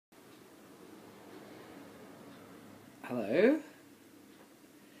Hello.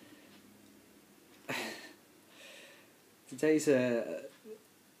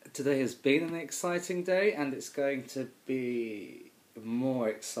 Today has been an exciting day, and it's going to be more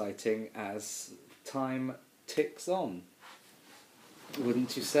exciting as time ticks on.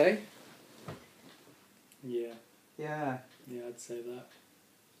 Wouldn't you say? Yeah. Yeah. Yeah, I'd say that.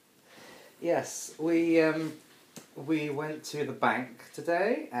 Yes, we went to the bank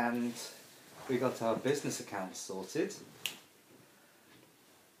today and we got our business account sorted.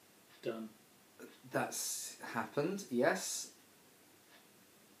 Done. That's happened, yes.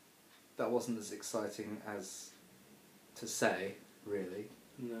 That wasn't as exciting as to say, really.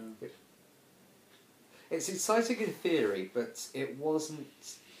 No. It's exciting in theory, but it wasn't...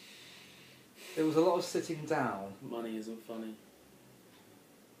 There was a lot of sitting down. Money isn't funny.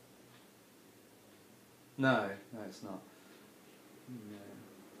 No, it's not. No.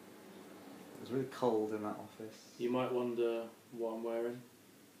 It was really cold in that office. You might wonder what I'm wearing.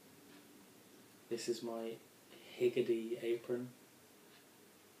 This is my Higgity apron.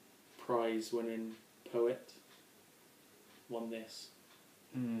 Prize-winning poet. Won this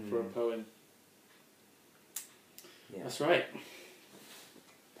for a poem. Yeah. That's right.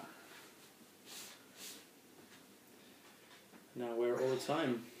 Now wear it all the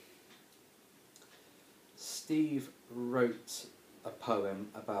time. Steve wrote a poem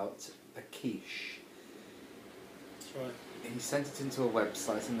about a quiche. That's right. He sent it into a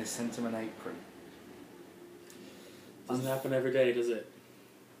website and they sent him an apron. Doesn't happen every day, does it?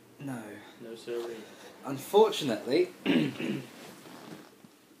 No. No, sorry. Unfortunately,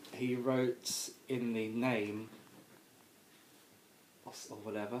 he wrote in the name, or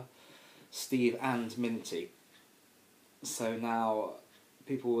whatever, Steve and Minty. So now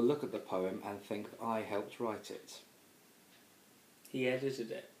people will look at the poem and think I helped write it. He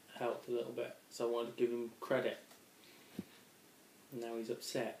edited it, helped a little bit, so I wanted to give him credit. And now he's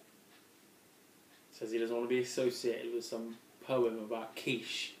upset. Says he doesn't want to be associated with some poem about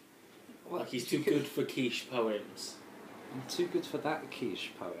quiche. Well, Like he's too good for quiche poems. I'm too good for that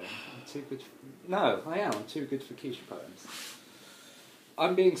quiche poem. I'm too good No, I am. I'm too good for quiche poems.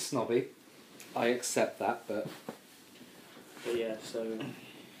 I'm being snobby. I accept that, but... But yeah, so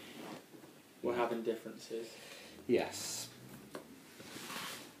we're having differences. Yes.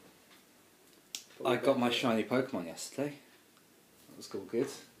 But I we've got my shiny Pokemon yesterday. That was all good.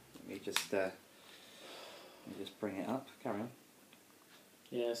 Let me just bring it up. Carry on.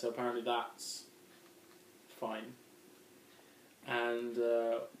 Yeah, so apparently that's fine. And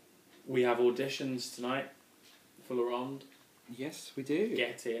we have auditions tonight for Laurent. Yes, we do.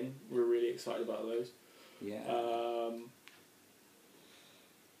 Get in. We're really excited about those. Yeah.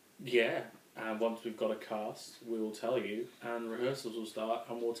 Yeah, and once we've got a cast, we will tell you, and rehearsals will start,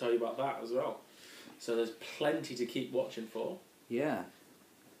 and we'll tell you about that as well. So there's plenty to keep watching for. Yeah.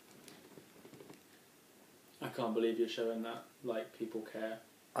 I can't believe you're showing that, like, people care.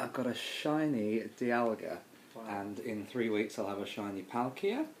 I've got a shiny Dialga, Wow. and in 3 weeks I'll have a shiny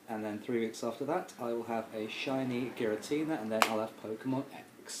Palkia, and then 3 weeks after that I will have a shiny Giratina, and then I'll have Pokemon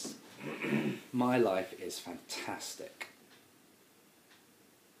X. My life is fantastic.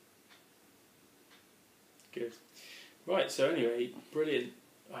 Good. Right, so anyway, brilliant.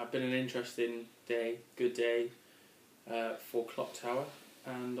 Been an interesting day, good day for Clock Tower,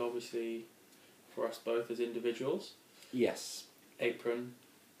 and obviously for us both as individuals. Yes. Apron,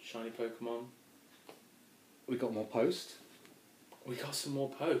 shiny Pokemon. We got more posts. We got some more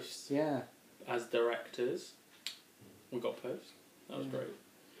posts. Yeah. As directors, we got posts. That was great.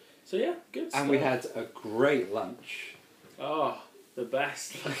 So yeah, good stuff. And we had a great lunch. Oh, the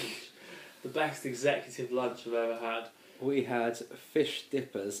best lunch. The best executive lunch I've ever had. We had fish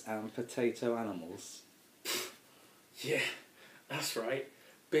dippers and potato animals. Yeah, that's right.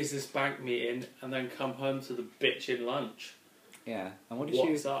 Business bank meeting and then come home to the bitchin' lunch. Yeah. And what did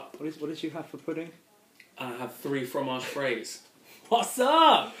What's up? What did you have for pudding? And I had 3 fromage fraise. What's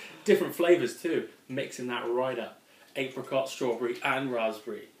up? Different flavours too. Mixing that right up. Apricot, strawberry and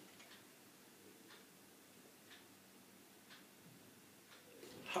raspberry.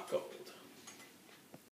 Huckle.